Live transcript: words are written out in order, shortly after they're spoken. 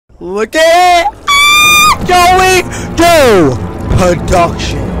Look at it! Joey Do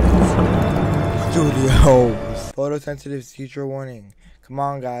Productions Studios. Photosensitive future warning. Come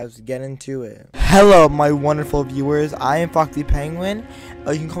on, guys, get into it. Hello, my wonderful viewers. I am Foxy Penguin.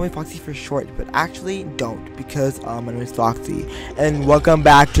 You can call me Foxy for short, but actually don't, because my name is Foxy. And welcome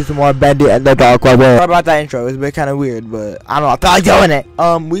back to some more Bendy and the Dark Web. Sorry about that intro. It was a bit kind of weird, but I don't know. I felt like doing it.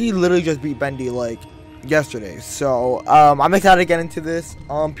 We literally just beat Bendy like yesterday, so I'm excited to get into this.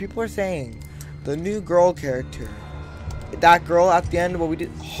 People are saying the new girl character, that girl at the end, what we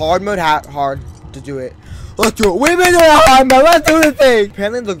did, hard mode, hard to do it. Let's do it. We've been doing hard mode. Let's do the thing.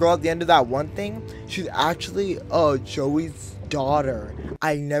 Apparently, the girl at the end of that one thing, she's actually Joey's daughter.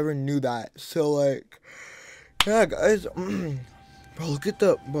 I never knew that. So like, yeah, guys. Bro, look at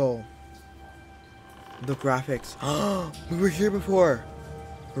the graphics. We were here before.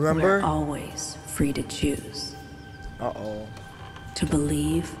 Remember? We're always free to choose. Uh-oh. To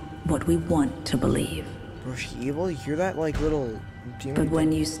believe what we want to believe. Bro, is she evil? You hear that like little demon But when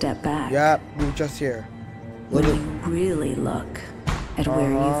thing? you step back, Yeah, we were just here. when you really look at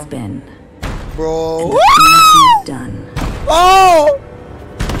where you've been, Bro. and the things you've done, Oh!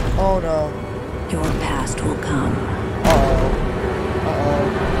 Oh no. your past will come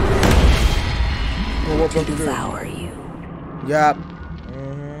Well, to devour you. Yep.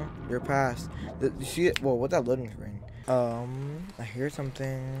 Your past. You see it? Whoa, what's that loading screen? I hear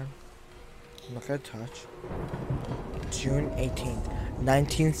something. I'm not gonna touch. June 18th,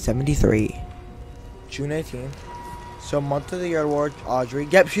 1973. June 18th. So month of the year award, Audrey.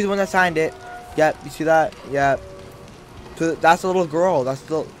 Yep, she's the one that signed it. Yep, you see that? Yep. So that's a little girl. That's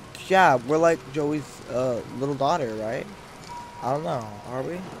the. Yeah, we're like Joey's little daughter, right? I don't know. Are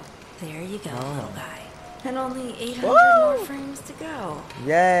we? There you go, Oh. little guy. And only 800 Whoa! more frames to go.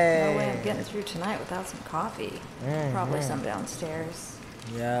 Yay! No way I'm getting through tonight without some coffee. Probably some downstairs.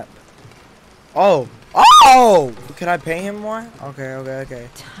 Yep. Oh! Oh! Can I pay him more? Okay.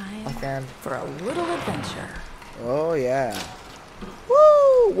 Time Okay. for a little adventure. Oh, yeah.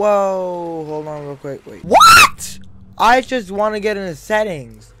 Woo! Whoa! Hold on real quick. Wait. What? I just want to get into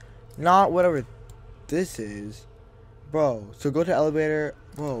settings. Not whatever this is. Bro, so go to elevator.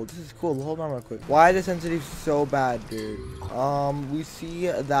 Whoa, this is cool. Hold on real quick. Why is the sensitivity so bad, dude? We see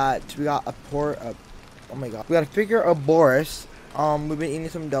that we got a port. Oh my god. We got a figure of Boris. We've been eating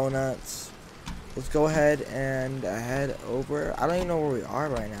some donuts. Let's go ahead and head over. I don't even know where we are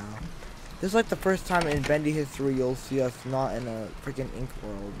right now. This is like the first time in Bendy history you'll see us not in a freaking ink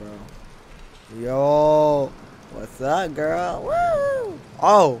world, bro. Yo, what's up, girl? Woo!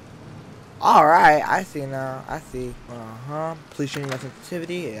 Oh, all right. I see now. I see. Please show me my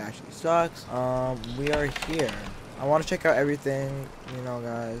sensitivity. It actually sucks. We are here. I want to check out everything, you know,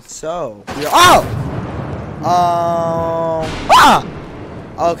 guys. So we are.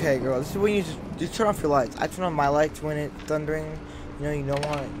 Okay, girl. This is when you just turn off your lights. I turn on my lights when it's thundering. You don't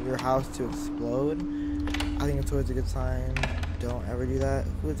want your house to explode. I think it's always a good sign. Don't ever do that.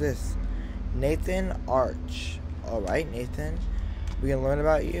 Who is this? Nathan Arch. All right, Nathan. We can learn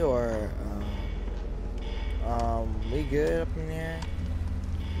about you, or we good up in here?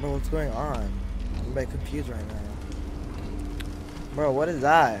 Bro, what's going on? I'm a bit confused right now. Bro, what is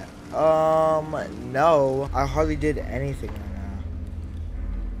that? No. I hardly did anything right now.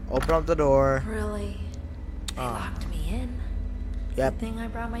 Open up the door. Really? They locked me in? Yep. Good thing I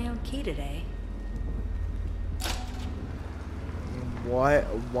brought my own key today. What?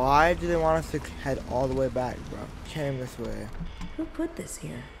 Why do they want us to head all the way back, bro? Came this way. Who put this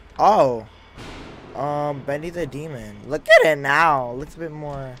here? Oh. Bendy the Demon. Look at it now. Looks a bit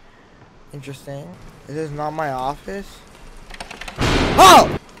more interesting. Is this not my office?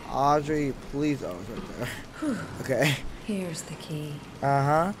 Oh! Audrey, please. Oh, it's right there. Okay. Here's the key.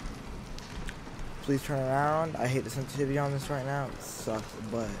 Please turn around. I hate the sensitivity on this right now. It sucks,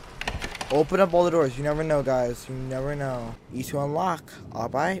 but open up all the doors. You never know, guys. You never know. E to unlock. All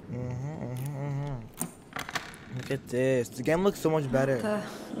right. Look at this. The game looks so much better. The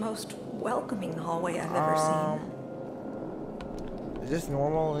most welcoming hallway I've ever seen. Is this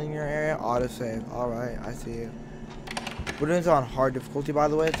normal in your area? Autosave. All right, I see you. We're doing this on hard difficulty, by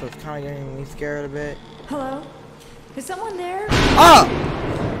the way, so it's kind of getting me scared a bit. Hello? Is someone there? Oh!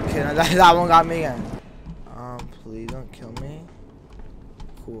 Okay, now that one got me again. Please don't kill me.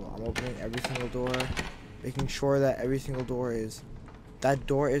 Cool. I'm opening every single door, making sure that every single door is. That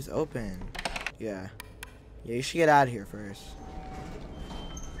door is open. Yeah. Yeah, you should get out of here first.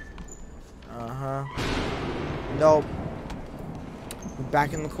 Nope.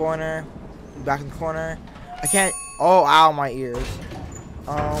 Back in the corner. Back in the corner. I can't. Oh, ow, my ears.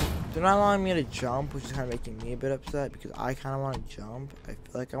 They're not allowing me to jump, which is kind of making me a bit upset because I kind of want to jump. I feel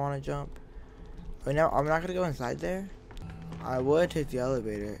like I want to jump. But now I'm not going to go inside there. I would take the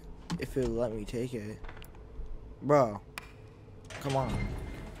elevator if it would let me take it. Bro. Come on.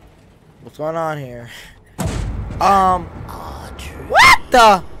 What's going on here? What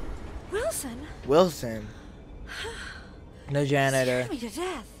the? Wilson. The janitor. Me to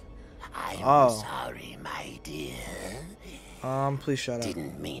death. I'm sorry, my dear. Please shut up.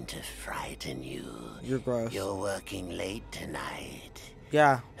 Didn't mean to frighten you. You're gross. You're working late tonight.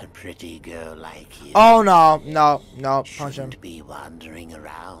 Yeah. A pretty girl like you. Oh, no. Punch him. Shouldn't be wandering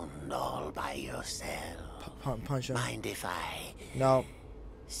around all by yourself. Punch him. Mind if I No.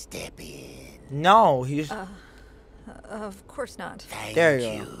 step in? No, he just... Of course not. Thank There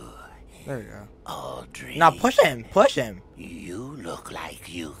you you. go. There you go. Audrey. Now push him. Push him. You look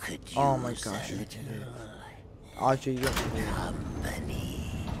like you could use Oh my gosh. a little Audrey,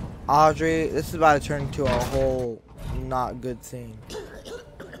 company. Audrey, this is about to turn into a whole not good scene.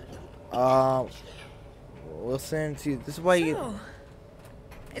 Wilson, see, this is why you... So,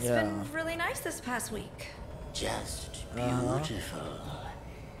 it's been really nice this past week. Just beautiful.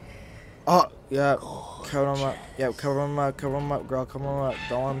 Oh, yeah. Cover him up. Yeah, cover him up. Cover him up, girl. Cover him up.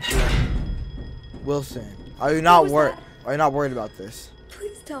 Don't let him see him. Wilson, are you not worried? Are you not worried about this?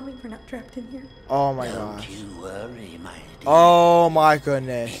 Please tell me we're not trapped in here. Oh my Don't gosh. you worry, my dear. Oh my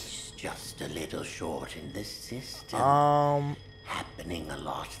goodness. It's just a little short in the system. Happening a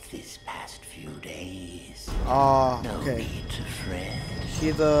lot this past few days. Oh, No okay. need to fret.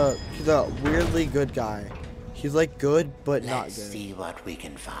 He's a weirdly good guy. He's like good, but not Let's good. see what we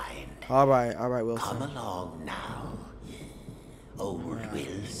can find. All right, Wilson. Come along now. Old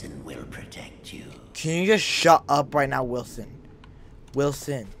Wilson will protect you. Can you just shut up right now, Wilson?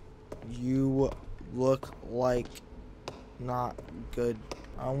 Wilson, you look like not good.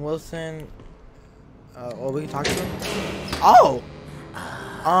 Wilson. Oh, we can talk to him. Oh.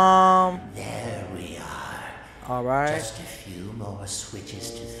 There we are. All right. Just a few more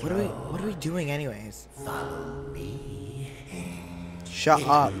switches to throw. What are we doing, anyways? Follow me. Shut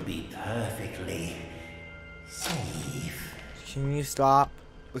up. It'll be perfectly safe. Can you stop?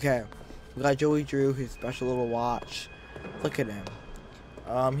 Okay. We got Joey Drew, his special little watch. Look at him.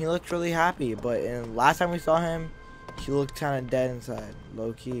 He looked really happy, but last time we saw him, he looked kind of dead inside,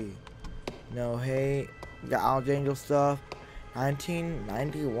 low key. No hate. We got Alexander stuff.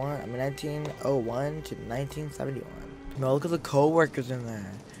 1901 to 1971. No, look at the co-workers in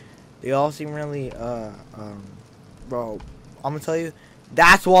there. They all seem really, bro, I'm gonna tell you,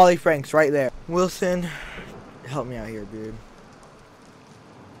 that's Wally Franks right there. Wilson, help me out here, dude.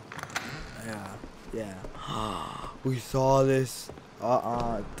 Yeah. We saw this,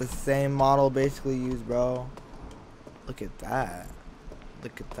 the same model basically used, bro. Look at that.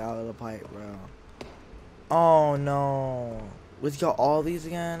 Look at that little pipe, bro. Oh, no. Let's got all these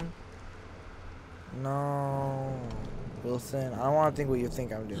again? No. Wilson, I don't want to think what you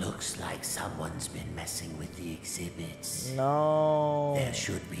think I'm doing. Looks like someone's been messing with the exhibits. No. There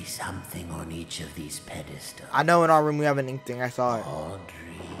should be something on each of these pedestals. I know in our room we have an ink thing. I saw it.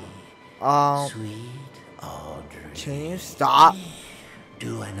 Audrey. Sweet Audrey. Can you stop?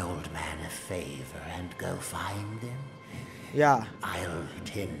 Do an old man a favor and go find them. Yeah. I'll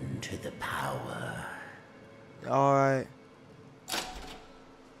tend to the power. Alright.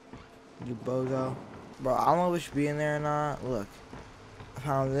 You bozo. Bro, I don't know if we should be in there or not. Look. I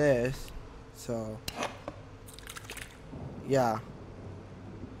found this. So. Yeah.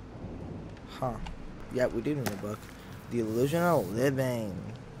 Huh. Yeah, we did in the book. The Illusion of Living.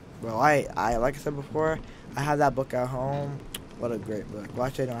 Bro, I like I said before, I have that book at home. What a great book. Well,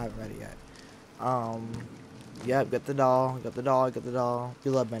 actually, I don't have it ready yet. Yep, get the doll. Got the doll. Got the doll.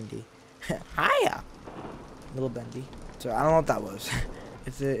 You love Bendy. Hiya! Little Bendy. So, I don't know what that was.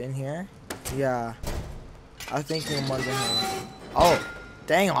 Is it in here? Yeah. I think it was in here. Oh!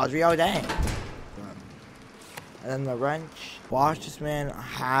 Dang, Audrey. Oh, dang. And then the wrench. Watch this man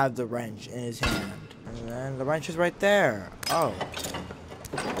have the wrench in his hand. And then the wrench is right there. Oh.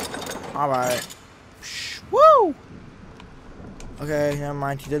 Alright. Woo! Okay, never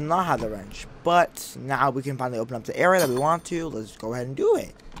mind. He did not have the wrench. But now we can finally open up the area that we want to. Let's go ahead and do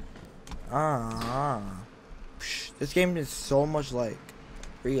it. This game is so much like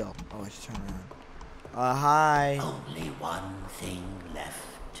real. Oh, I should turn around. Hi. Only one thing left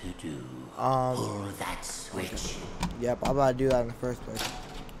to do. Pull that switch. Yep, I'm about to do that in the first place.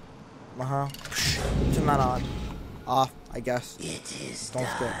 Turn that on. Off, I guess. It is Don't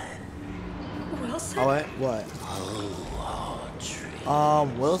skip. done. Wilson? Oh, wait, what? Oh,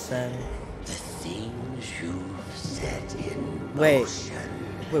 Audrey. Wilson. The things you've set in Wait. motion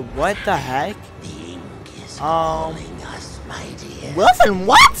Wait, what the heck? The ink is calling us, my dear. Wilson,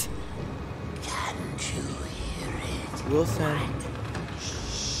 what? Can't you hear it?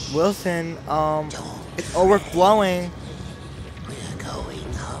 Wilson, it's overflowing. We're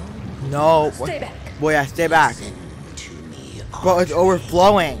going home. No. Stay back. Boy, yeah, stay back. Listen to me, Bro, it's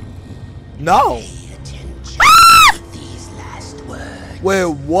overflowing. No. Pay attention to these last words. Wait,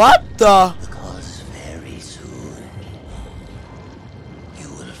 what the? Because very soon you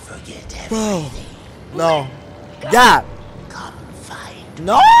will forget Bro. everything. No. Yeah. Come find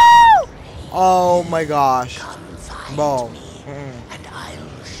No. Oh my gosh. Come find Bro. me, and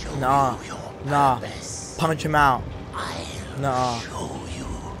I'll show Nah. you your Nah. purpose. Punch him out. I'll Nah. show you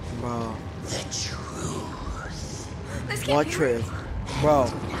Bro. the truth. This can't What be truth?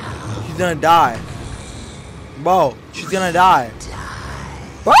 Bro. She's gonna die. Bro, she's gonna die.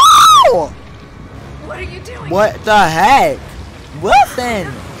 Bro! real. What are you doing? What the heck?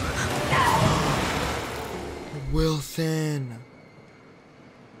 Wilson! Wilson.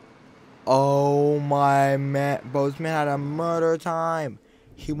 Oh my man. Bro, this man had a murder time.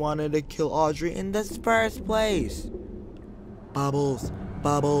 He wanted to kill Audrey in the first place. Bubbles.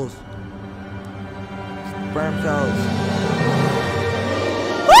 Bubbles. Sperm cells.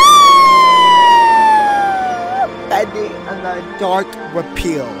 Bendy and the dark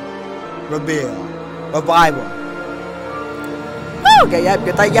reveal. Revival. Okay, yep,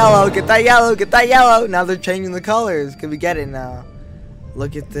 get that yellow, get that yellow, get that yellow. Now they're changing the colors. Can we get it now?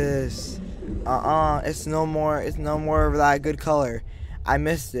 Look at this. It's no more of that good color. I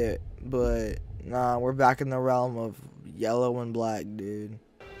missed it, but nah, we're back in the realm of yellow and black, dude.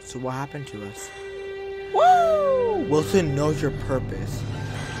 So what happened to us? Woo! Wilson knows your purpose.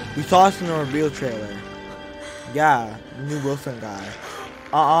 We saw this in the reveal trailer. Yeah, new Wilson guy.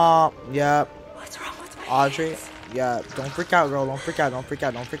 Yep. What's wrong with my Audrey. hands? Yeah, don't freak out, girl. Don't freak out. Don't freak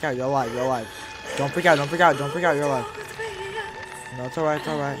out. Don't freak out. You're alive. You're alive. Don't freak out. Don't freak out. Don't freak out. You're alive. What's my hands? No, it's alright. It's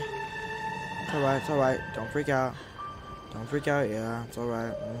alright. It's alright. It's alright. Don't freak out. Don't freak out. Yeah, it's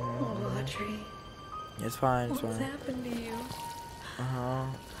alright. Oh, Audrey. It's fine. It's What's fine. happened to you?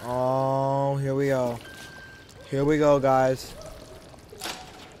 Oh, here we go. Here we go, guys.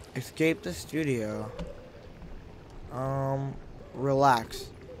 Escape the studio. Relax.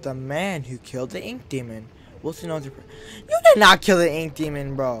 The man who killed the ink demon. Wilson knows your. You did not kill the ink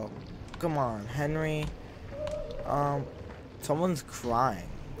demon, bro. Come on, Henry. Someone's crying.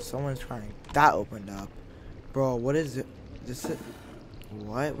 Someone's crying. That opened up, bro. What is it? This is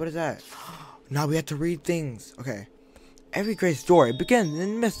what? What is that? Now we have to read things. Okay. Every great story begins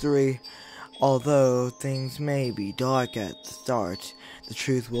in mystery. Although things may be dark at the start, the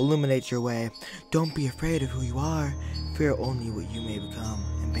truth will illuminate your way. Don't be afraid of who you are. Fear only what you may become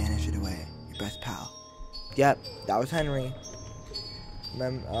and banish it away. Your best pal. Yep, that was Henry.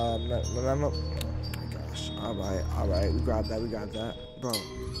 Remember? Oh my gosh. Alright. We grabbed that. Bro.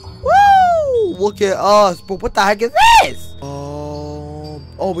 Woo! Look at us. But what the heck is this?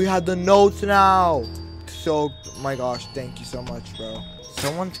 Oh, we have the notes now. So, my gosh, thank you so much, bro.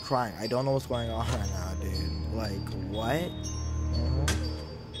 Someone's crying. I don't know what's going on right now, dude. Like, what?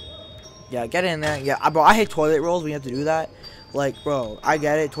 Yeah, get in there. Yeah, bro, I hate toilet rolls when you have to do that. Like, bro, I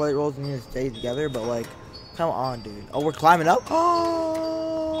get it. Toilet rolls need to stay together, but, like, come on, dude. Oh, we're climbing up?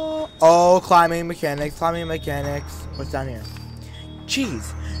 Oh, climbing mechanics. What's down here?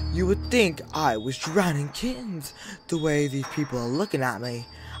 Jeez, you would think I was drowning kittens. The way these people are looking at me.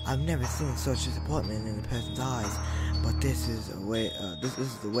 I've never seen such disappointment in a person's eyes, but this is the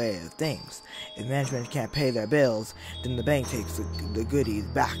way of things. If management can't pay their bills, then the bank takes the goodies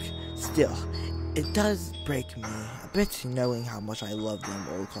back. Still, it does break me a bit knowing how much I love them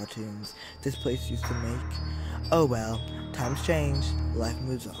old cartoons this place used to make. Oh well, times change, life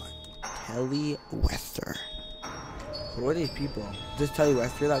moves on. Telly Wester. Who are these people? Is this Telly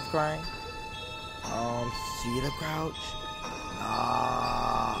Wester that's crying? See the crouch?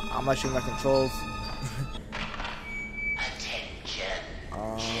 I'm not shooting my controls. Attention,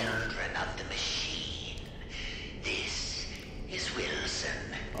 children of the machine. This is Wilson.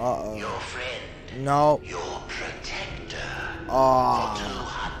 Your friend. No. Your protector. Oh.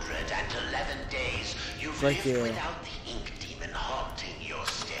 For 211 days, you've Thank lived you. without the ink demon haunting your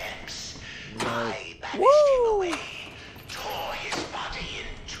steps. No. I banished him away, tore his body in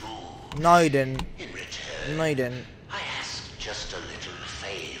two. No, you didn't. In return, No, you didn't. I asked just a little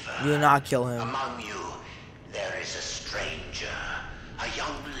favor. You did not kill him. Among you, there is a stranger, a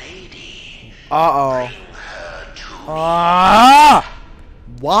young lady. Uh-oh. Bring her to me.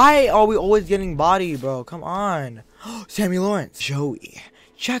 Why are we always getting body, bro? Come on. Sammy Lawrence. Joey.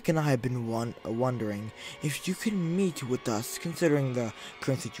 Jack and I have been wondering if you could meet with us considering the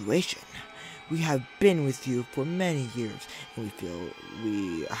current situation. We have been with you for many years, and we feel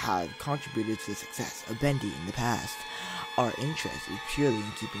we have contributed to the success of Bendy in the past. Our interest is purely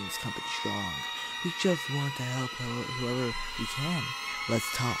in keeping this company strong. We just want to help whoever we can. Let's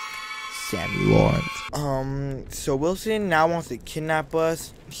talk. Sammy Lawrence. So Wilson now wants to kidnap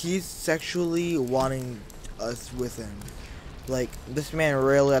us. He's sexually wanting us with him. Like, this man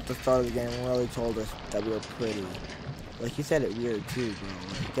really at the start of the game really told us that we were pretty. Like, he said it weird too, bro.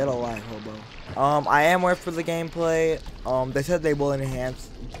 Like, get a life, hobo. I am worried for the gameplay. They said they will enhance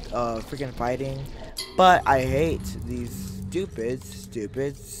freaking fighting, but I hate these stupid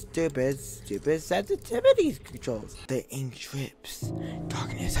sensitivity controls. The ink drips.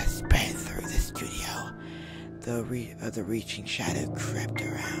 Darkness has spread through the studio. The reaching shadow creep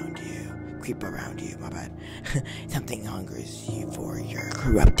around you, my bad. Something hungers you for your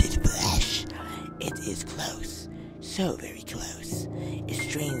corrupted flesh. It is close, so very close. It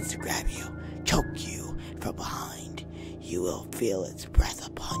strains to grab you, choke you from behind. You will feel its breath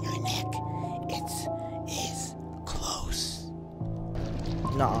upon your neck. It is close.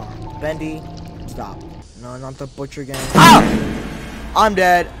 Nuh-uh. Bendy, stop. No, not the butcher gang. Ah! I'm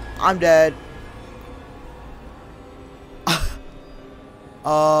dead.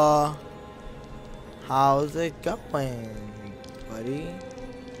 How's it going, buddy?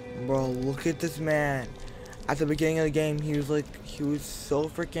 Bro, look at this man. At the beginning of the game, he was so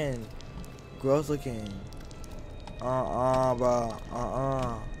freaking gross looking. Bro.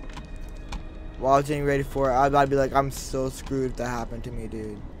 While I was getting ready for it, I'd be like, I'm so screwed if that happened to me,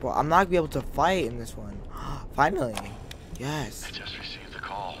 dude. Bro, I'm not gonna be able to fight in this one. Finally. Yes. I just received the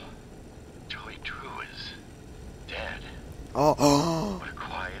call. Joey Drew is dead. Oh. What a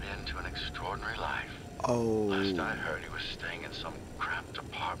quiet end to an extraordinary life. Oh. Last I heard, he was staying in some cramped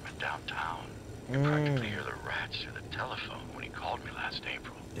apartment downtown. You practically hear the rats through the telephone when he called me last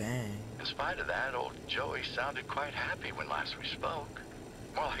April. Dang. In spite of that, old Joey sounded quite happy when last we spoke.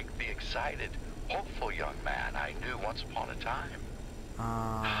 More like the excited, hopeful young man I knew once upon a time.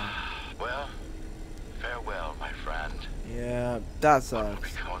 Well, farewell, my friend. Yeah, that What will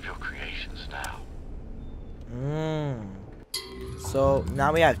sucks. become of your creations now? So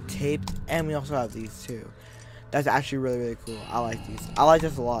now we have taped, and we also have these too. That's actually really cool. I like these. I like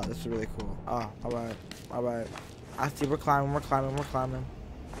this a lot. This is really cool. Oh, alright. I see we're climbing.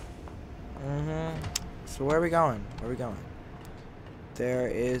 So where are we going? There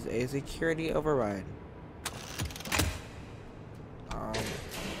is a security override. Cool.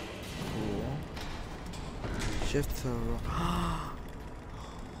 Shift to...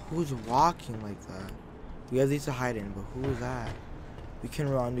 Who's walking like that? We have these to hide in, but who is that? We can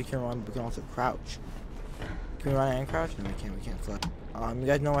run, but we can also crouch. Can we run and crouch? No, we can't flip. You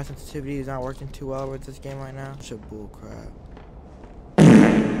guys know my sensitivity is not working too well with this game right now. It's a bull crap.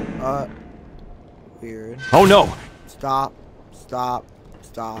 Weird. Oh no! Stop.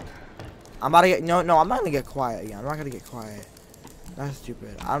 I'm about to get, no, I'm not gonna get quiet again. I'm not gonna get quiet. That's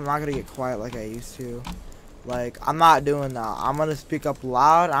stupid. I'm not gonna get quiet like I used to. Like, I'm not doing that. I'm gonna speak up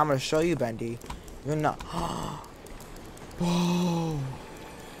loud. I'm gonna show you, Bendy. You're not. Whoa.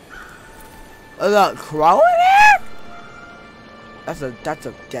 Is that crow in here? That's a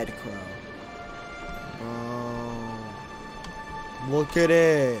dead crow. Oh. Look at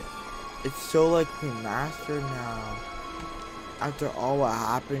it. It's so like remastered now. After all what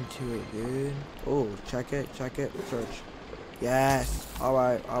happened to it, dude. Oh, check it, search. Yes.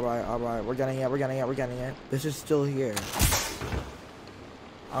 Alright. We're getting it. This is still here.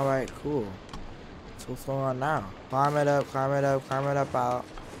 Alright, cool. So what's going on now? Climb it up out.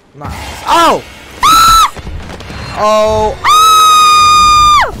 Nice. Oh! Oh!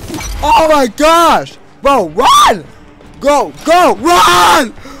 Oh my gosh! Bro, run! Go!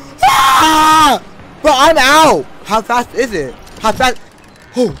 Run! Ah! Bro, I'm out! How fast is it? How fast?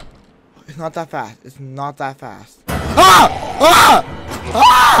 Oh! It's not that fast. Ah!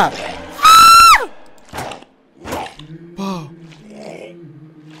 Whoa.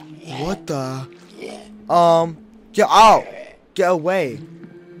 What the? Get out! Get away!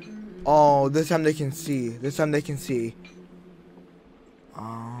 Oh, this time they can see.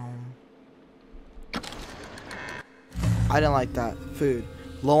 I didn't like that. Food.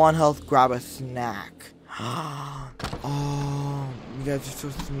 Low on health, grab a snack. Oh, you guys are so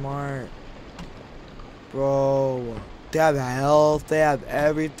smart. Bro, they have health, they have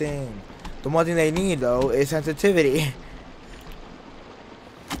everything. The one thing they need, though, is sensitivity.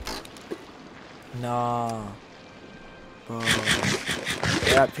 Nah. Bro.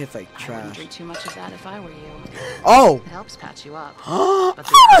 That tastes like I wouldn't trash. drink too much of that if I were you. Oh! It helps patch you up. But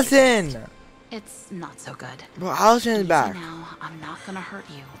the Allison! it's not so good. Bro, Allison is Easy back. now. I'm not gonna hurt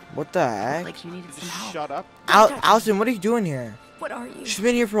you. What the heck? Like you needed some help. Shut up. Allison, what are you doing here? What are you? She's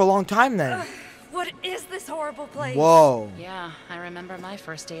been here for a long time then. What is this horrible place? Whoa. Yeah, I remember my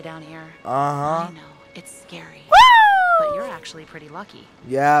first day down here. Uh-huh. I know, it's scary. But you're actually pretty lucky.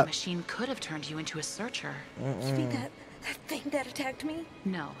 Yeah. The machine could have turned you into a searcher. You mean that thing that attacked me?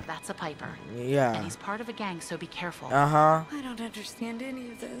 No, that's a Piper. And Yeah. he's part of a gang, so be careful. Uh-huh. I don't understand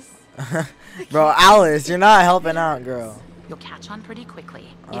any of this. Bro, Alice, you're not helping out, girl. You'll catch on pretty quickly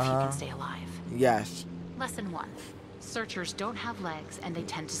if you can stay alive. Yes. Lesson 1. Searchers don't have legs and they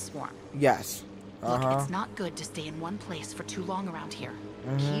tend to swarm. Yes. Look, it's not good to stay in one place for too long around here.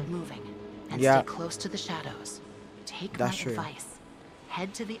 Keep moving and Yeah. stay close to the shadows. Take That's my true. advice.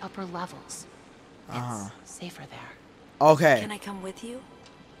 Head to the upper levels. It's safer there. Okay. Can I come with you?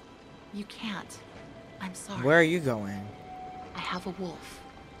 You can't. I'm sorry. Where are you going? I have a wolf.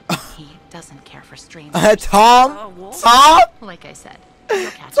 He doesn't care for strangers. Tom? wolf? Tom? Like I said,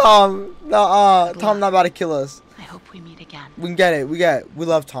 you'll catch him. Tom. No, Tom not about to kill us. I hope we meet again. We can get it. We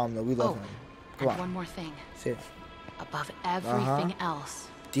love Tom though. We love him. Come And on. one more thing. Say it. Above everything else,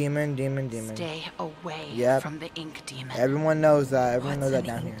 Demon. stay away Yep. from the ink demon. Everyone knows that. Everyone knows that What's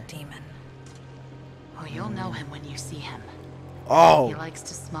an down ink here. demon? Oh, you'll know him when you see him. He Oh. likes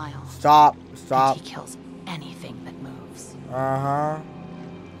to smile. Stop. And Stop. he kills anything that moves. Uh-huh.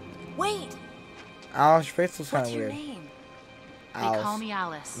 Wait, Alice, your face looks kind what's of your weird. name? They call Alice. me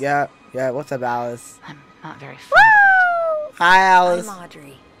Alice. Yeah. What's up, Alice? I'm not very fun. Hi, Alice. I'm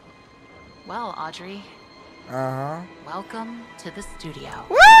Audrey. Well, Audrey, Uh-huh. welcome to the studio.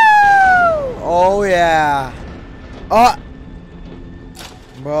 Woo! Oh, yeah. Oh!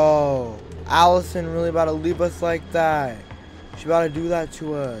 Bro. Allison really about to leave us like that. She about to do that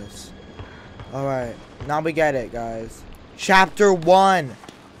to us. Alright. Now we get it, guys. Chapter 1.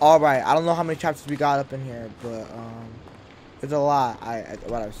 Alright. I don't know how many chapters we got up in here, but, it's a lot,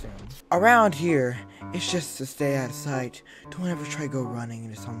 what I assume. Around here, it's just to stay out of sight. Don't ever try to go running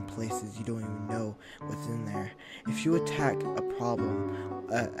into some places you don't even know what's in there. If you attack a problem,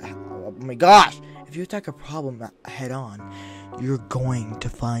 oh my gosh! If you attack a problem head on, you're going to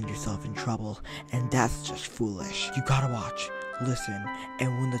find yourself in trouble, and that's just foolish. You gotta watch, listen,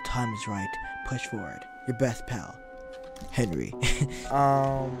 and when the time is right, push forward. Your best pal, Henry.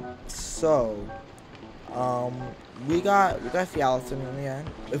 We got the Allison in the end.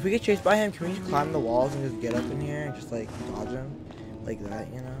 If we get chased by him, can we just climb the walls and just get up in here and just like dodge him? Like that,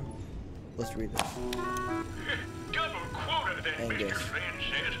 you know? Let's read this. Double quota, that And Mr. guess. Flynn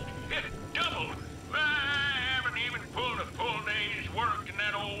says. Double. I haven't even pulled a full day's work in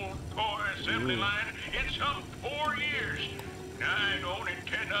that old toy assembly line in some 4 years. I don't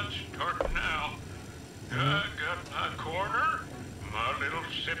intend on starting now. I got my corner, my little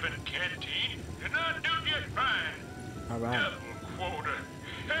sipping canteen, and I do just fine. Alright. Double quota.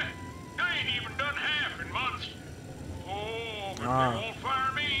 I ain't even done half in months. Oh, but they won't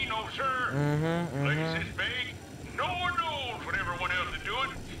fire me, no sir. Place is big. No one knows what everyone else is doing.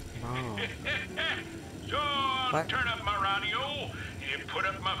 So I'll What? turn up my radio, and put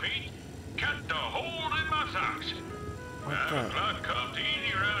up my feet, cut the hole in my socks. What 5 the? o'clock comes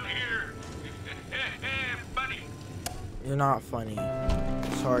easy around here. Buddy. You're not funny.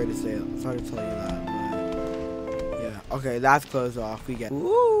 Sorry to say it. Sorry to tell you that. But yeah. Okay, that's closed off. We get.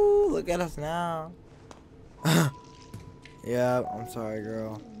 Ooh, look at us now. Yeah, I'm sorry,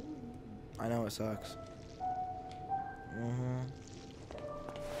 girl. I know it sucks.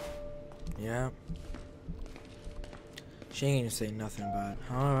 Yeah. She ain't gonna say nothing, but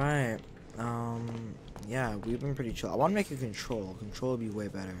alright. Yeah, we've been pretty chill. I wanna make a control. Control would be way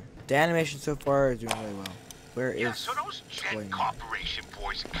better. The animation so far is doing really well. Where Yeah, is so those Jet Toy Man? Corporation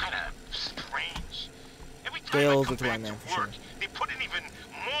boys are kind of strange. Every time Dale's I come a Toy back Man to for work, sure. they put in even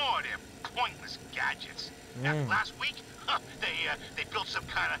more of their pointless gadgets. Last week, they built some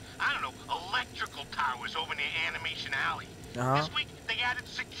kind of, I don't know, electrical towers over near Animation Alley. This week, they added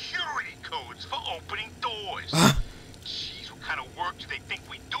security codes for opening doors. Jeez, what kind of work do they think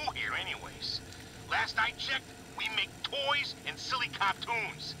we do here anyways? Last I checked, we make toys and silly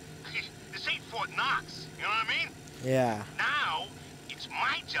cartoons. This ain't Fort Knox, you know what I mean? Yeah. Now, it's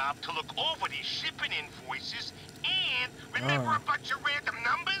my job to look over these shipping invoices and remember a bunch of random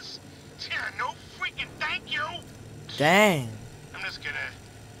numbers? Yeah, no freaking thank you. Dang. I'm just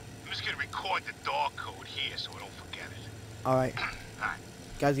gonna record the door code here so I don't forget it. Alright. Alright.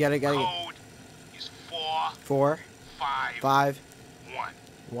 Guys, gotta get Code is 4, 5, 451.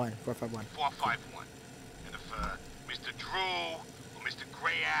 1. 4, 5, 1. 451. And if Mr. Drew Mr.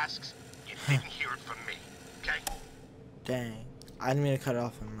 Gray asks, you didn't hear it from me, okay? Dang. I didn't mean to cut it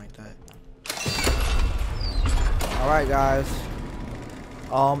off him like that. Alright, guys.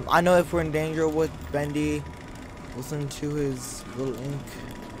 I know if we're in danger with Bendy, listen to his little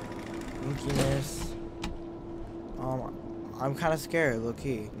inkiness. I'm kind of scared, low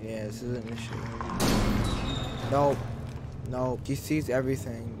key. Yeah, this is an issue. Nope. Nope. He sees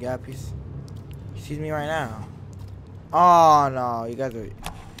everything. Yep, he sees me right now. Oh no, you guys are.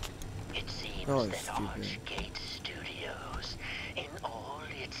 It seems that stupid. Archgate Studios, in all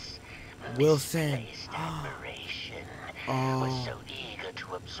its Wilson. misplaced admiration, was so eager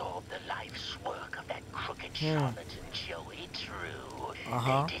to absorb the life's work of that crooked charlatan Joey Drew,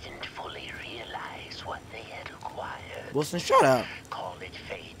 they didn't fully realize what they had acquired. Wilson, shut up. Call it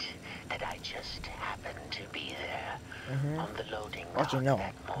fate that I just happened to be there on the loading dock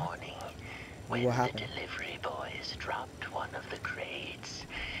that morning. When the delivery boys dropped one of the crates,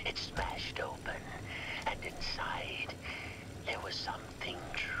 it smashed open, and inside there was something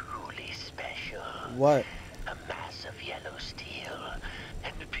truly special. What? A mass of yellow steel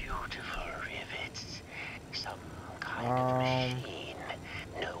and beautiful rivets. Some kind of machine.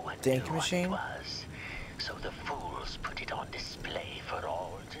 No one knew what it was. So the fools put it on display for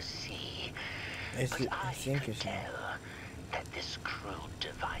all to see. But I could tell that this crude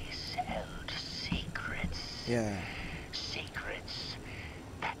device held secrets. Yeah. Secrets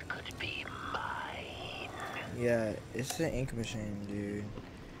that could be mine. Yeah, it's an ink machine, dude.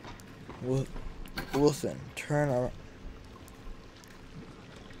 Wilson, turn around.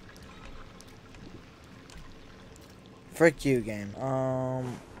 Frick you, game.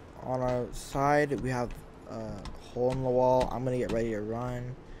 On our side, we have a hole in the wall. I'm gonna get ready to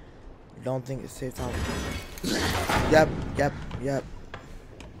run. Don't think it's safe out. Yep.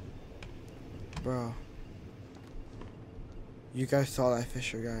 Bro. You guys saw that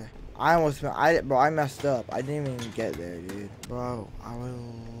Fisher guy. I messed up. I didn't even get there, dude. Bro, I would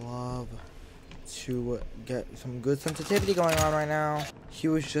love to get some good sensitivity going on right now. He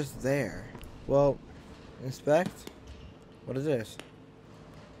was just there. Well, inspect. What is this?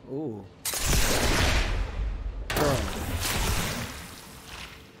 Ooh. Bro.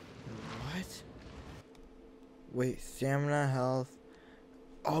 What? Wait, stamina, health.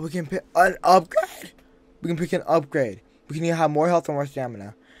 Oh, we can pick an upgrade? We can pick an upgrade. We can have more health and more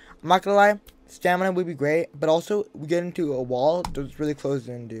stamina. I'm not gonna lie, stamina would be great, but also we get into a wall that's really closed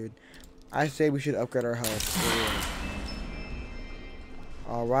in, dude. I say we should upgrade our health.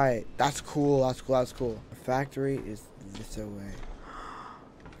 Alright, that's cool. The factory is this away.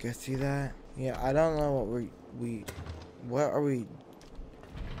 You guys see that? Yeah, I don't know what what are we?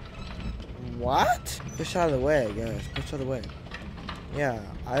 What? Push out of the way, guys. Push out of the way. Yeah,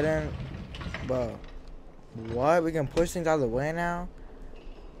 I didn't. Bro. What? We can push things out of the way now?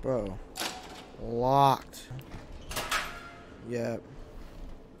 Bro. Locked. Yep.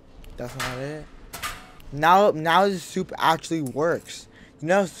 That's not it. Now the soup actually works. You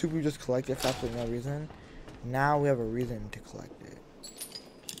know how soup we just collected for absolutely no reason? Now we have a reason to collect it.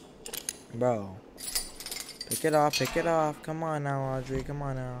 Bro. Pick it off. Come on now, Audrey. Come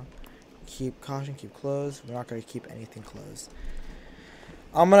on now. Keep caution, keep closed. We're not gonna keep anything closed.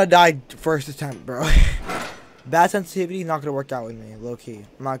 I'm gonna die first attempt, bro. Bad sensitivity is not gonna work out with me, low key.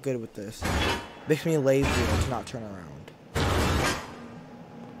 I'm not good with this. Makes me lazy to not turn around.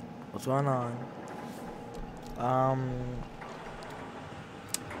 What's going on?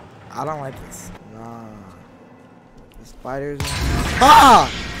 I don't like this. Nah. The spiders. Ah!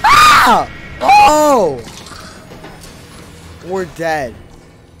 Ah! Oh! We're dead.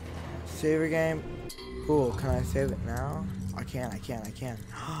 Save game. Cool. Can I save it now? I can. You can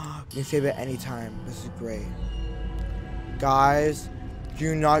save it anytime. This is great. Guys,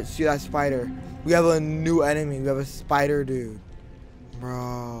 do not see that spider. We have a new enemy. We have a spider dude.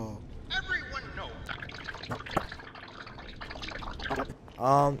 Bro. Everyone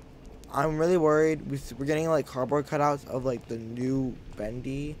knows. I'm really worried. We're getting like cardboard cutouts of like the new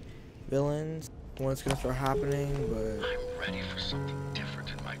Bendy villains. When it's gonna start happening, but I'm ready for something different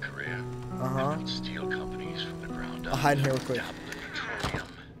in my career. Uh-huh. I built steel companies from the ground up. I'll hide here real quick. Dabbled in petroleum.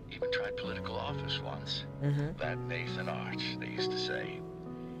 Even tried political office once. That Nathan Arch, they used to say,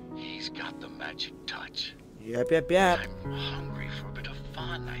 he's got the magic touch. Yep. I'm hungry for a bit of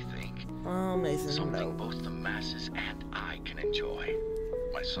fun, I think. Oh, Mason. Something both the masses and I can enjoy.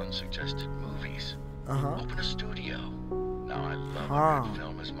 My son suggested movies. Open a studio. Now I love a good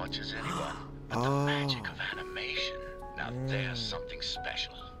film as much as anyone. But the magic of animation, now there's something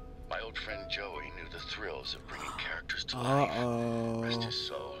special. My old friend Joey knew the thrills of bringing characters to life. Rest his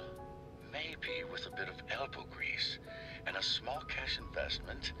soul. Maybe with a bit of elbow grease and a small cash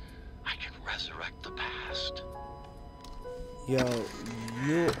investment, I can resurrect the past. Yo,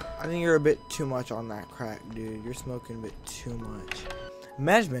 I think you're a bit too much on that crack, dude. You're smoking a bit too much.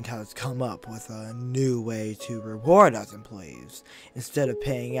 Management has come up with a new way to reward us employees. Instead of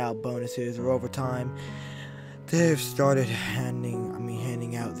paying out bonuses or overtime, they've started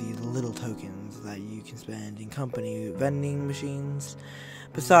handing out these little tokens that you can spend in company vending machines.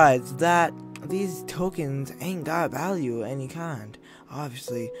 Besides that, these tokens ain't got value of any kind.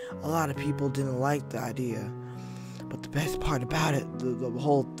 Obviously, a lot of people didn't like the idea. But the best part about it, the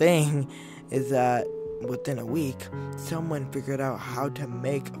whole thing, is that within a week, someone figured out how to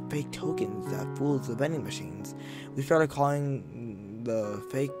make fake tokens that fools the vending machines. We started calling the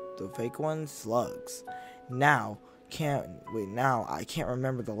fake ones slugs. Now I can't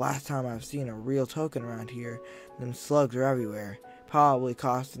remember the last time I've seen a real token around here. Them slugs are everywhere, probably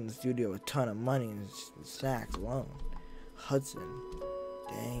costing the studio a ton of money in snacks alone. Hudson,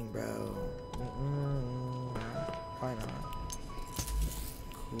 dang bro. Why not?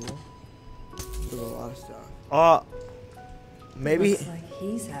 Cool. There's a lot of stuff. Maybe. Looks like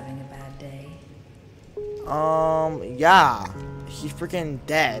he's having a bad day. Yeah. He's freaking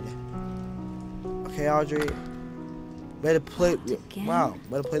dead. Okay, Audrey. We had to play. Wow,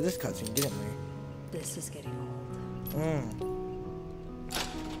 we had to play this cutscene, didn't we? This is getting old.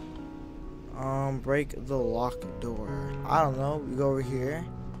 Break the locked door. I don't know. We go over here,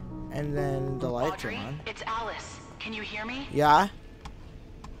 and then the lights are on. It's Alice. Can you hear me? Yeah.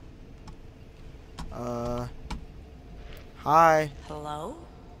 Hi. Hello?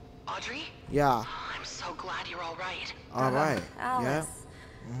 Audrey? Yeah. I'm so glad you're all right. All right. Alice,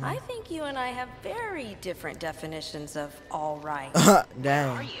 Yeah. I think you and I have very different definitions of all right. Where are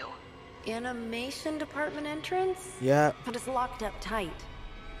Dang. you? Animation department entrance? Yeah. But it's locked up tight.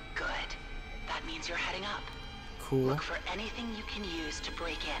 Good. That means you're heading up. Cool. Look for anything you can use to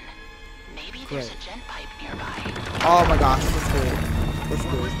break in. Maybe there's a gent pipe nearby. Oh my gosh, we're screwed. We're What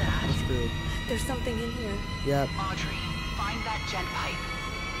screwed. was that? We're screwed. There's something in here. Yep. Audrey, find that gent pipe.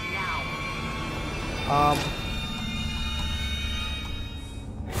 Now.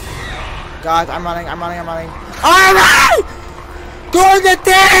 Guys, I'm running. Alright! Do the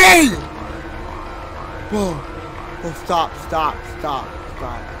thing! Whoa. Oh, stop.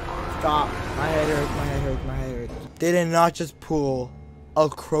 My head hurts. They did not just pull a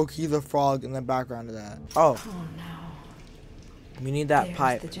Croaky the Frog in the background of that. Oh. Oh no. We need that There's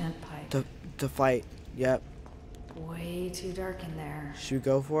pipe the gent pipe. to fight. Yep. Way too dark in there. Should we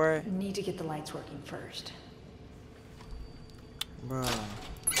go for it? Need to get the lights working first. Bro.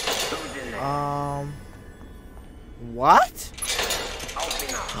 What?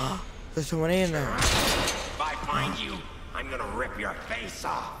 There's someone in there. If I find you, I'm gonna rip your face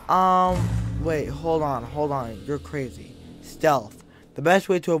off. Wait, hold on. You're crazy. Stealth. The best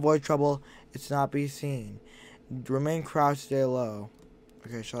way to avoid trouble is to not be seen. Remain crouched, stay low.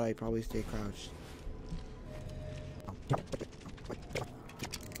 Okay, should I probably stay crouched?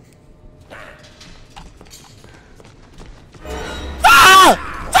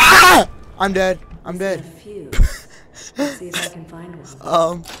 I'm dead. I'm dead. A few. Let's see if I can find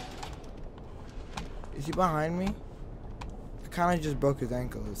one. Is he behind me? I kind of just broke his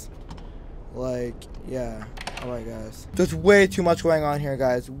ankles. Like, yeah. Alright, guys. There's way too much going on here,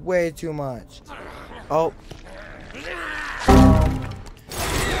 guys. Way too much. Oh.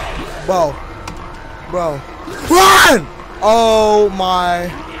 Bro. Run! Oh my.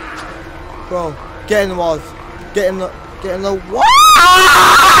 Bro, get in the walls. Get in the wall.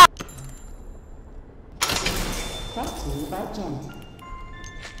 Brought to you by Gent.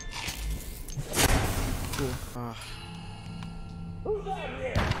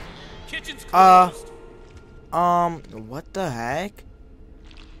 Kitchen's closed. What the heck?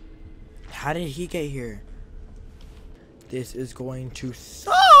 How did he get here? This is going to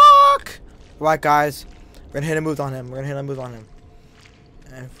suck! Right, guys. We're gonna hit a move on him.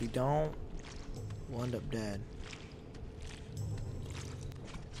 And if we don't, we'll end up dead.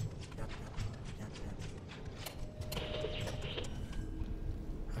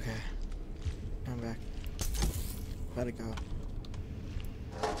 Okay. I'm back. Let it go.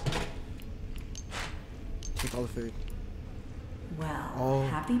 Take all the food. Well,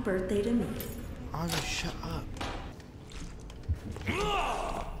 happy birthday to me. Oh, just shut up.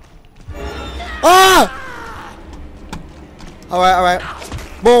 Ah! Alright.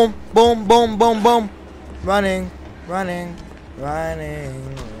 Boom. Running.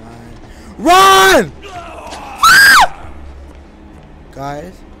 Run!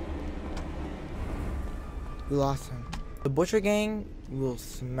 Guys. We lost him. The Butcher Gang will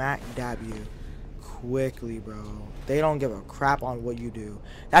smack dab you quickly, bro. They don't give a crap on what you do.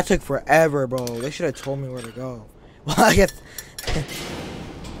 That took forever, bro. They should have told me where to go. Well, I guess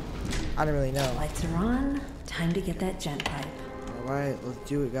I didn't really know. Lights are on. Time to get that gent pipe. Alright, let's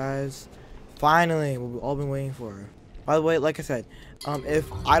do it, guys. Finally, what we've all been waiting for. By the way, like I said,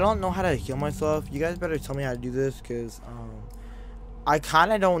 if I don't know how to heal myself, you guys better tell me how to do this, because I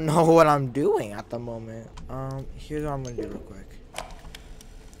kind of don't know what I'm doing at the moment. Here's what I'm going to do real quick.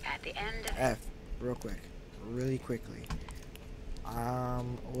 At the end of F, real quick. Really quickly.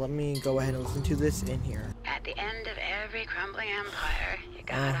 Let me go ahead and listen to this in here. At the end of every crumbling empire, you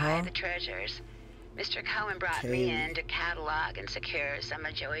gotta hide the treasures. Mr. Cohen brought me in to catalog and secure some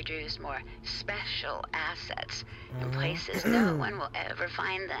of Joey Drew's more special assets in places no one will ever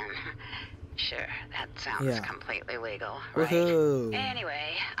find them. Sure, that sounds completely legal, right? Woohoo.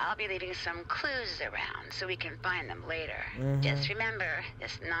 Anyway, I'll be leaving some clues around so we can find them later. Just remember,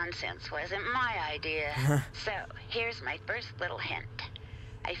 this nonsense wasn't my idea. So, here's my first little hint.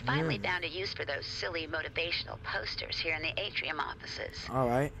 I finally found a use for those silly motivational posters here in the atrium offices.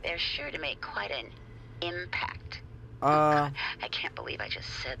 Alright. They're sure to make quite an impact. I can't believe I just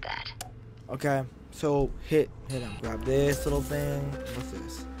said that. Okay, so hit him. Grab this little thing. What's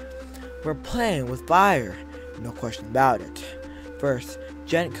this? We're playing with fire. No question about it. First,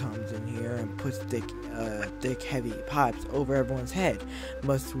 Jen comes in here and puts thick, heavy pipes over everyone's head.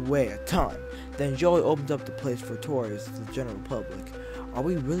 Must weigh a ton. Then Joey opens up the place for tourists to the general public. Are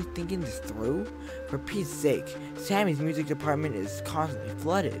we really thinking this through? For Pete's sake, Sammy's music department is constantly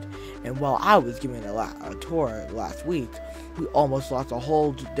flooded. And while I was giving a tour last week, we almost lost a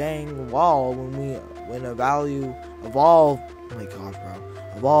whole dang wall when a value of all, oh my gosh, bro,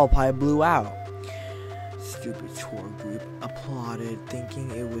 of all pipe blew out. Stupid tour group applauded, thinking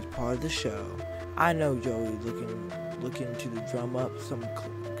it was part of the show. I know Joey looking to the drum up some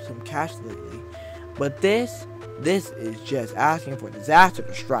cash lately, but this is just asking for disaster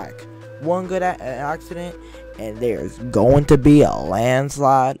to strike. One good accident, and there's going to be a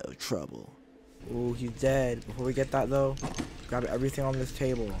landslide of trouble. Ooh, he's dead. Before we get that though, grab everything on this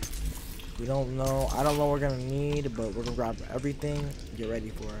table. We don't know. I don't know what we're gonna need, but we're gonna grab everything. Get ready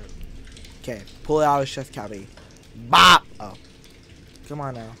for it. Okay, pull it out of his chest cavity. Bop! Oh, come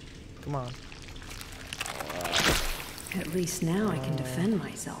on now. Come on. At least now I can defend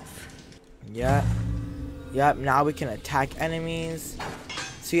myself. Yeah. Yep, now we can attack enemies.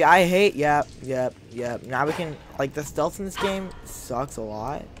 See, I hate, yep. Now we can, like, the stealth in this game sucks a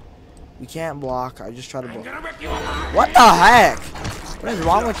lot. We can't block. I just try to block. What the heck? What is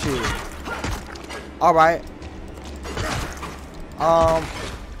wrong with you? Alright.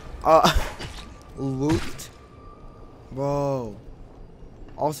 Loot? Bro.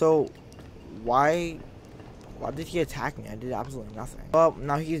 Also, why did he attack me? I did absolutely nothing. Well,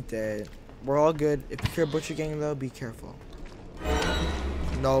 now he's dead. We're all good. If you're a butcher gang though, be careful.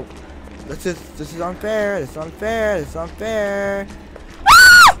 Nope. This is unfair. This is unfair. This is unfair.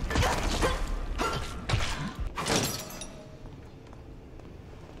 Ah!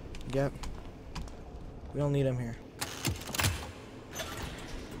 Yep. We don't need him here.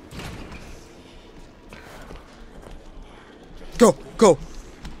 Go! Go!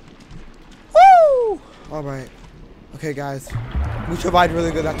 Woo! Alright. Okay, guys. We survived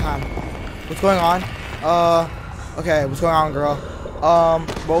really good that time. What's going on? Okay, what's going on, girl?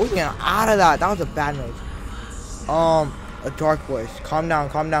 Bro, we getting out of that. That was a bad noise. A dark voice. Calm down,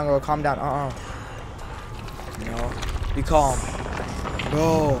 girl. Calm down. No. Be calm.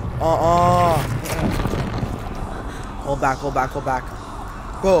 Bro. Hold back. Bro.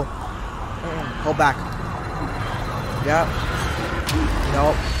 Hold back. Yep.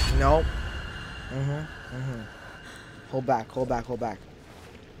 Nope. Hold back.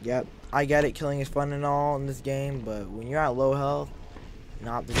 Yep. I get it, killing is fun and all in this game, but when you're at low health,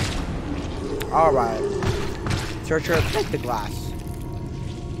 not the same. Alright. Searcher, take the glass.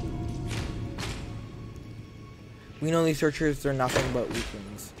 We know these searchers, they're nothing but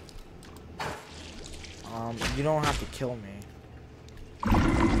weaklings. You don't have to kill me.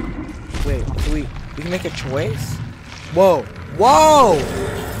 Wait, so we can make a choice? Whoa!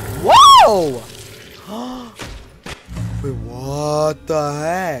 Wait, what the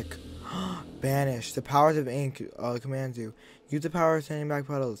heck? Banish. The powers of ink commands you. Use the power of sending back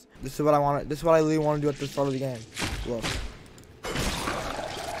puddles. This is what I want. This is what I really want to do at the start of the game. Look.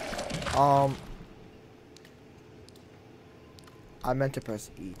 I meant to press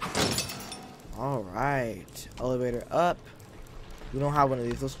E. Alright. Elevator up. We don't have one of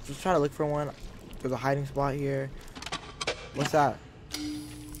these. Let's just try to look for one. There's a hiding spot here. What's that?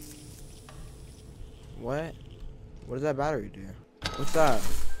 What? What does that battery do? What's that?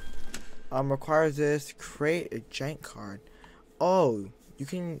 Requires this. Create a jank card. Oh, you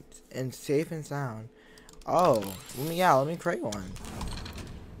can, and safe and sound. Oh, let me create one.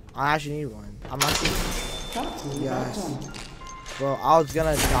 I actually need one. I'm actually, yes. Bro, I was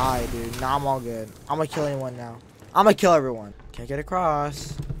gonna die, dude. Now I'm all good. I'm gonna kill anyone now. I'm gonna kill everyone. Can't get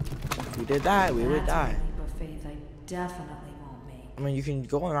across. If we did that, we would die. Faith I definitely won't make. I mean, you can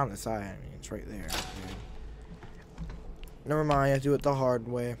go around the side. I mean, it's right there, dude. Never mind, you have to do it the hard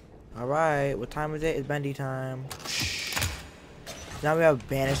way. Alright, what time is it? It's Bendy time. Now we have a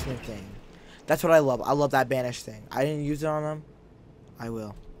banishment thing. That's what I love. I love that banish thing. I didn't use it on them. I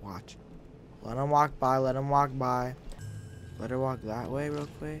will. Watch. Let them walk by. Let them walk by. Let her walk that way real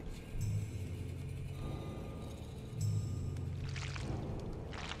quick.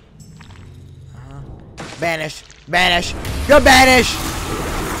 Banish. Banish. You're banished.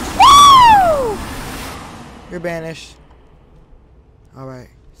 Woo! You're banished. Alright.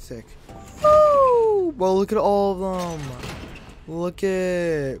 Sick. Woo! Bro, look at all of them. Look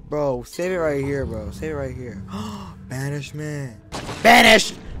at, bro. Save it right here, bro. Save it right here. Banishment.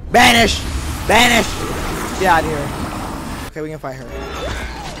 Banish! Banish! Banish! Get out of here. Okay, we can fight her.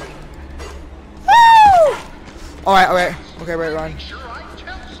 Woo! Alright, alright. Okay, right, run.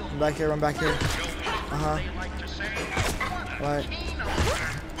 Run back here, run back here. Alright.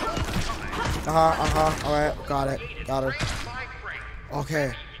 Alright, got it. Got her.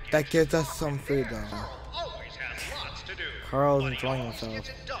 Okay, that gives us some food though. Carl's enjoying himself.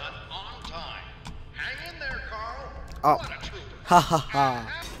 Oh. Ha ha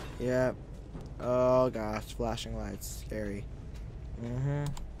ha. Yep. Oh gosh, flashing lights. Scary.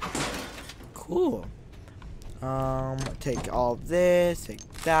 Cool. Take all of this, take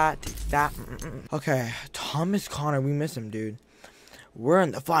that, take that. Okay, Thomas Connor, we miss him, dude. We're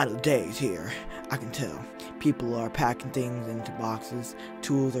in the final days here. I can tell. People are packing things into boxes.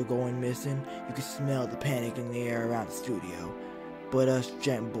 Tools are going missing. You can smell the panic in the air around the studio. But us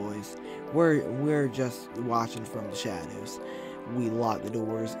gent boys, we're just watching from the shadows. We lock the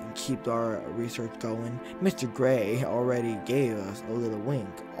doors and keep our research going. Mr. Gray already gave us a little wink.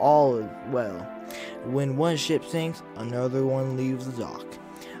 All is well. When one ship sinks, another one leaves the dock.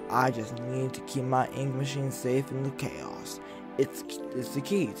 I just need to keep my ink machine safe in the chaos. It's the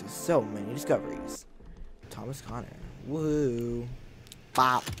key to so many discoveries. Thomas Connor. Woohoo.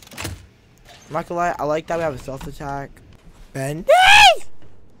 Bop. I'm not gonna lie, I like that we have a stealth attack. Bendy!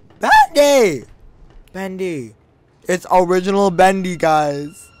 Bendy! Bendy. It's original Bendy,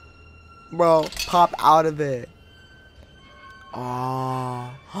 guys. Bro, pop out of it.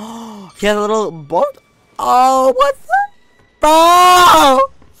 Oh. He has a little boat. Oh, what's up? Bro!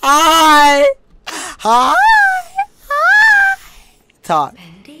 Hi! Hi! Hi! Talk.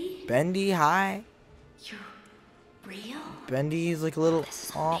 Bendy? Bendy, hi. You're real? Bendy's like a little.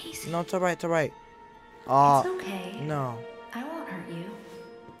 Oh, no, it's alright, it's alright. It's okay. No. I won't hurt you.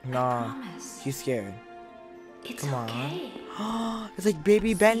 Nah. I promise. She's scared. It's Come okay. on. It's like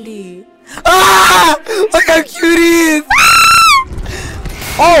baby Bendy. Ah! Look how cute he is!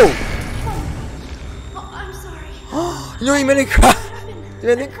 Oh! Oh, I'm sorry. You know, you made me cry. You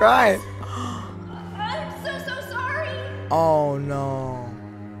made me cry. I'm so sorry. Oh no.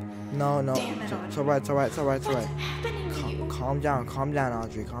 No. Damn it, It's alright, it's alright, it's alright, it's What's alright. happening to you? Calm down,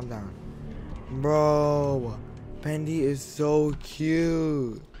 Audrey, calm down. Bro, Bendy is so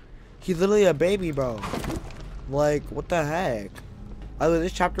cute. He's literally a baby, bro. Like, what the heck?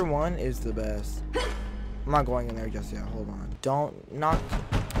 This chapter 1 is the best. I'm not going in there just yet. Hold on. Don't knock.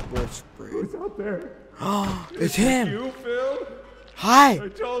 Who's out there? It's him. You, Phil? Hi. I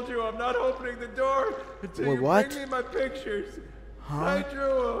told you I'm not opening the door until Wait, you what? bring me my pictures. Huh? I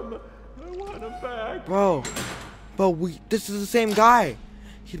drew them. I want them back. Bro, this is the same guy.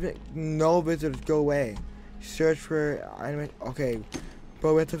 He's been, no visitors, go away. Search for anime. Okay,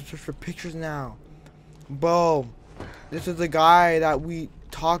 bro, we have to search for pictures now. Bro, this is the guy that we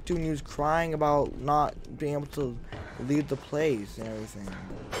talked to and he was crying about not being able to leave the place and everything.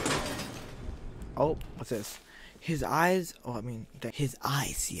 Oh, what's this? His eyes, his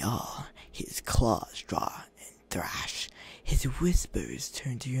eyes yaw, his claws draw and thrash. His whispers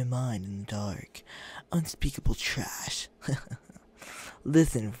turn to your mind in the dark. Unspeakable trash.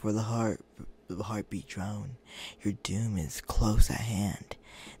 Listen for the heartbeat drone. Your doom is close at hand.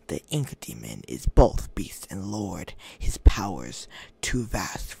 The Ink Demon is both beast and lord. His powers too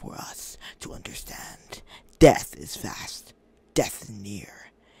vast for us to understand. Death is fast. Death is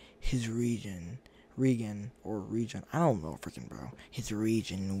near. His region, I don't know freaking bro. His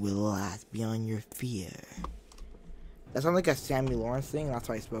region will last beyond your fear. That sounds like a Sammy Lawrence thing, that's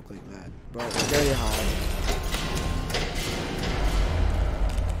why I spoke like that. Bro, it's very high.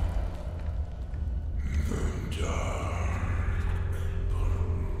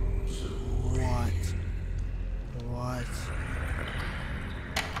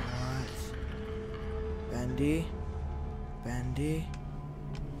 Bendy. Bendy.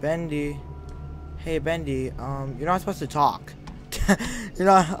 Bendy. Hey, Bendy. You're not supposed to talk. You're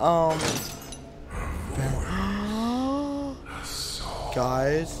not,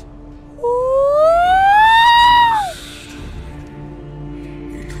 guys.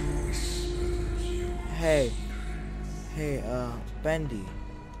 Hey. Hey, Bendy.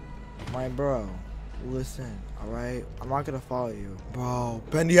 My bro. Listen, alright? I'm not gonna follow you. Bro,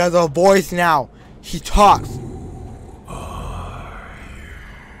 Bendy has a voice now. He talks.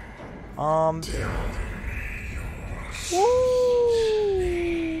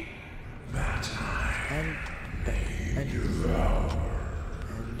 Woo.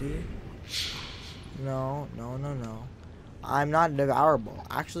 Bendy. No. I'm not devourable.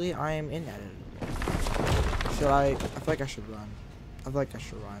 Actually, I am inedible. Should I feel like I should run.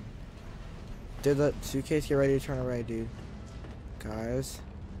 Dude, the suitcase, get ready to turn away, dude. Guys.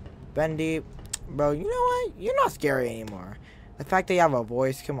 Bendy, bro, you know what? You're not scary anymore. The fact that you have a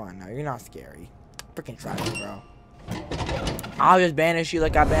voice, come on now, you're not scary. Freaking try me, bro. I'll just banish you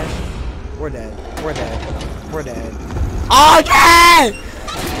like I banished you. We're dead. Oh, yeah!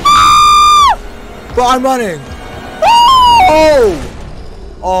 Bro, I'm running.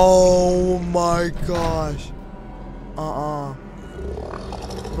 Oh my gosh.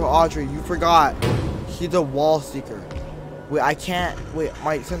 Bro, Audrey, you forgot. He's a wall seeker. Wait, I can't. Wait,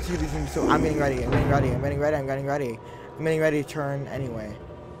 my sensitivity's gonna be so. I'm getting ready to turn anyway.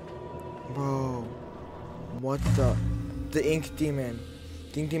 Bro. What the? The ink demon.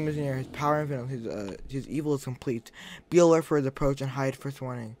 The ink demon is near. His power infinite. His evil is complete. Be alert for his approach and hide first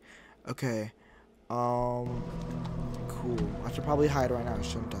warning. Okay. Cool. I should probably hide right now,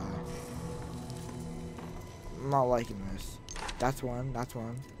 shouldn't I? I'm not liking this. That's one.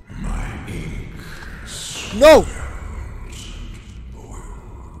 No!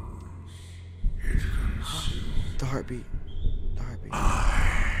 The heartbeat.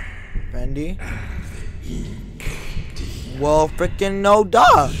 Bendy? Well, freaking no,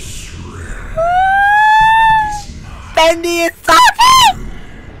 duh! Bendy is talking!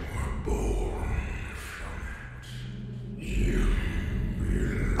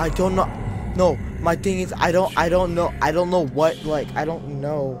 I don't know. No, my thing is I don't know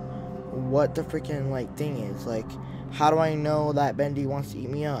what the freaking like thing is. Like, how do I know that Bendy wants to eat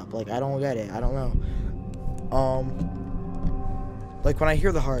me up? Like, I don't get it. I don't know. Like when I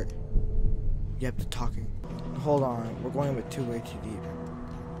hear the heart. Yep, the talking. Hold on, we're going with way too deep.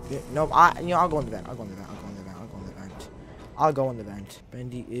 Yeah, no, I'll go in the vent. I'll go in the vent.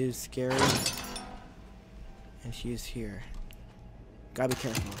 Bendy is scary, and she is here. Gotta be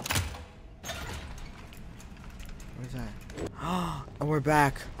careful. What is that? And we're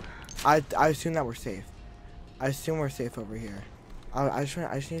back. I assume that we're safe. I assume we're safe over here. I just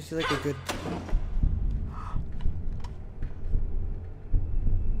need to see like a good.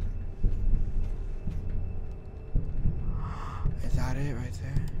 Is that it right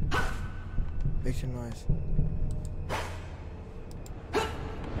there? Make some noise.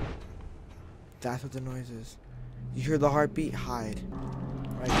 That's what the noise is. You hear the heartbeat? Hide.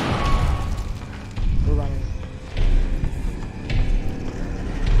 Right there. We're running.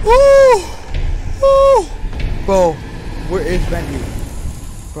 Woo! Woo! Bro, where is Bendy?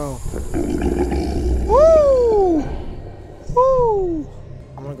 Bro. Woo! Woo!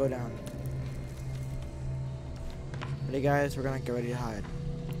 I'm gonna go down. Ready, guys? We're gonna get ready to hide.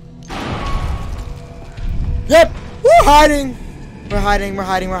 Yep! We're hiding! We're hiding. We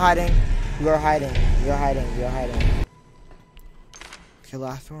are hiding. Okay,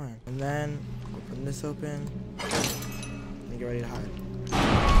 last one. And then open this open. And get ready to hide.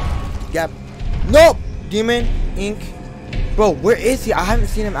 Yep. Nope! Demon, ink. Bro, where is he? I haven't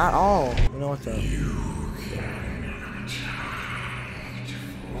seen him at all. You know what's up?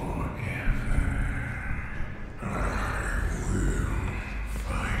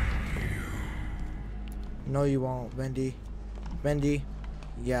 No, you won't, Bendy. Bendy.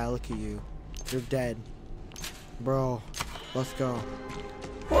 Yeah, look at you. You're dead. Bro, let's go.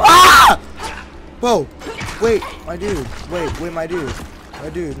 Ah! Whoa! Wait, my dude. Wait, my dude. My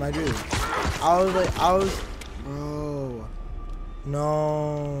dude. I was. Bro.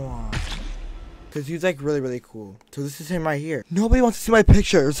 No. Because he's like really cool. So this is him right here. Nobody wants to see my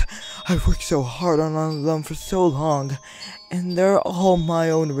pictures. I've worked so hard on them for so long. And they're all my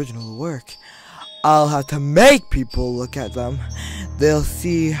own original work. I'll have to make people look at them. They'll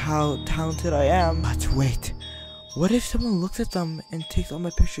see how talented I am. But wait, what if someone looks at them and takes all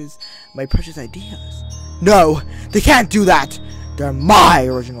my pictures, my precious ideas? No, they can't do that. They're my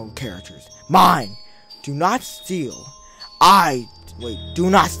original characters. Mine. Do not steal. Do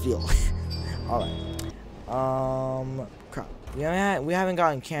not steal. Alright. Crap. We haven't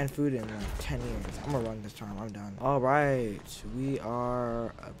gotten canned food in like 10 years. I'm gonna run this time. I'm done. Alright. We are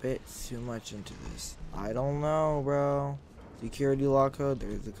a bit too much into this. I don't know, bro. Security lock code.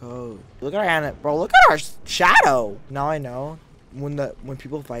 There's the code. Look at our hand, bro. Look at our shadow. Now I know when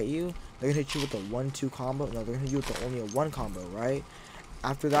people fight you, they're gonna hit you with a 1-2 combo. No, they're gonna hit you with only a 1 combo, right?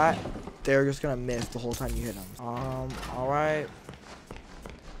 After that, they're just gonna miss the whole time you hit them. Alright.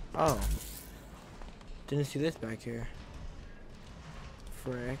 Oh. Didn't see this back here.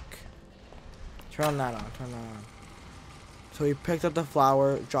 Frick. Turn that on. Turn that on. So he picks up the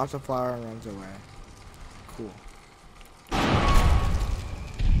flower, drops the flower, and runs away. Cool.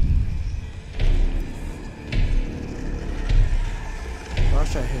 Oh, I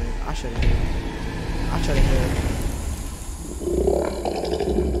should have hit. I should have hit. I should have hit.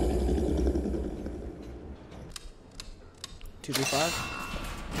 2, 3, 5.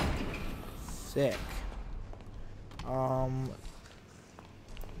 Sick.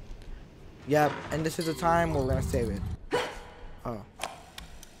 Yep, and this is the time where we're gonna save it. Oh.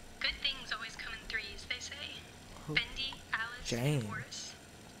 Good things always come in threes, they say. Who? Bendy, Alice, Jane. and Boris.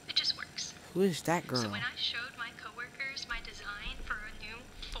 It just works. Who is that girl? So when I showed my coworkers my design for a new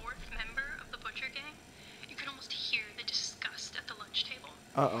 4th member of the Butcher Gang, you could almost hear the disgust at the lunch table.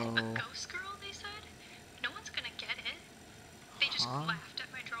 Uh-oh. A ghost girl, they said? No one's gonna get it. They just laughed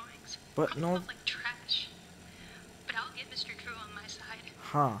at my drawings. But no. Like trash. But I'll get Mr. Drew on my side.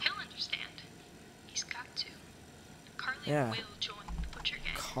 Huh. He'll understand. He's got to. Carly will join the Butcher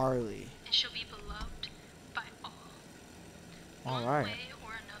Gang. Carly. And she'll be beloved by all. All One right. way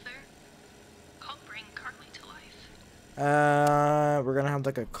or another, I'll bring Carly to life. We're gonna have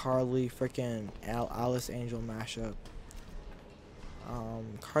like a Carly freaking Alice Angel mashup.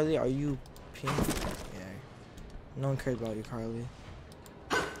 Carly, are you pink? Yeah. No one cares about you, Carly.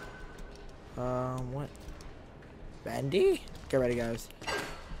 What? Bendy? Get ready, guys.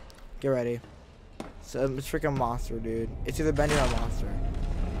 Get ready. So it's freaking monster, dude. It's either Bendy or monster.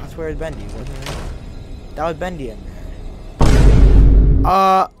 I swear it's Bendy, wasn't it? That was Bendy in there.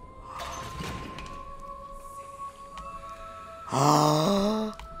 No.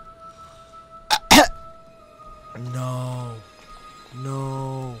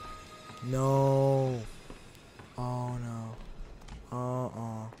 No. No. Oh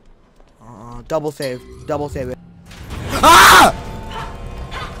no. Double save. Double save it. Ah!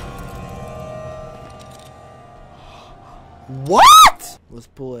 What? Let's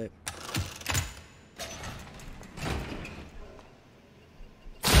pull it.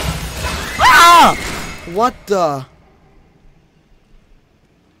 Ah! What the?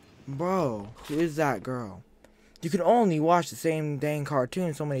 Bro, who is that girl? You can only watch the same dang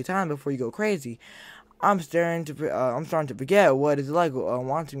cartoon so many times before you go crazy. I'm starting to forget what it's like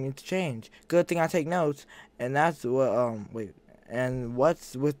wanting me to change. Good thing I take notes, and that's what wait. And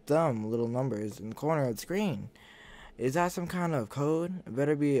what's with them little numbers in the corner of the screen? Is that some kind of code? It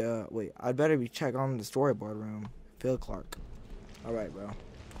better be wait. I'd better be check on the storyboard room. Phil Clark. All right, bro.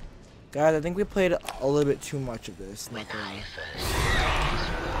 Guys, I think we played a little bit too much of this. Not gonna lie.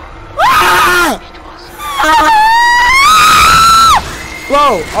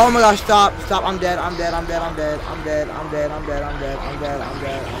 Bro, oh my gosh, stop, stop, I'm dead, I'm dead, I'm dead, I'm dead, I'm dead, I'm dead, I'm dead, I'm dead, I'm dead, I'm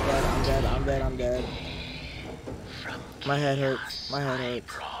dead, I'm dead, I'm dead, I'm dead, I'm dead. My head hurts, my head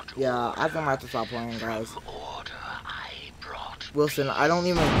hurts. Yeah, I think I might have to stop playing, guys. Wilson, I don't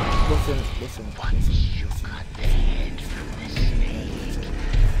even, Wilson.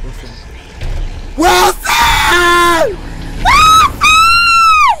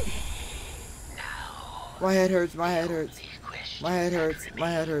 My head hurts, my head hurts. My head hurts, my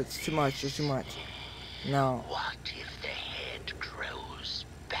head hurts. Too much, it's too much. No. What if the head grows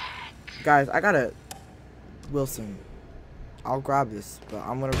back? Guys, I gotta... Wilson. I'll grab this, but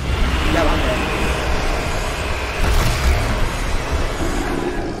I'm gonna... Yeah, I'm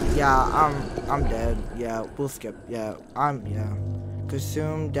dead. Yeah, I'm dead. Yeah, we'll skip. Yeah, yeah.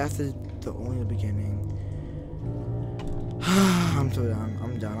 Consume, death is the only beginning. I'm so done.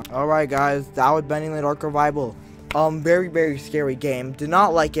 I'm done. Alright, guys, that was Bendy in the Dark Revival. Very, very scary game. Did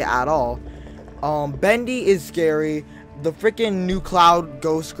not like it at all. Bendy is scary. The freaking new Cloud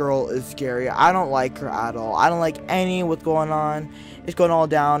Ghost Girl is scary. I don't like her at all. I don't like any of what's going on. It's going all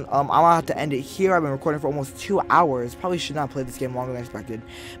down. I'm gonna have to end it here. I've been recording for almost 2 hours. Probably should not play this game longer than expected.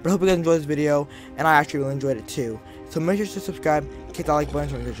 But I hope you guys enjoyed this video, and I actually really enjoyed it too. So make sure to subscribe, hit that like button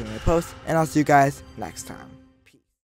so you don't miss my posts, and I'll see you guys next time.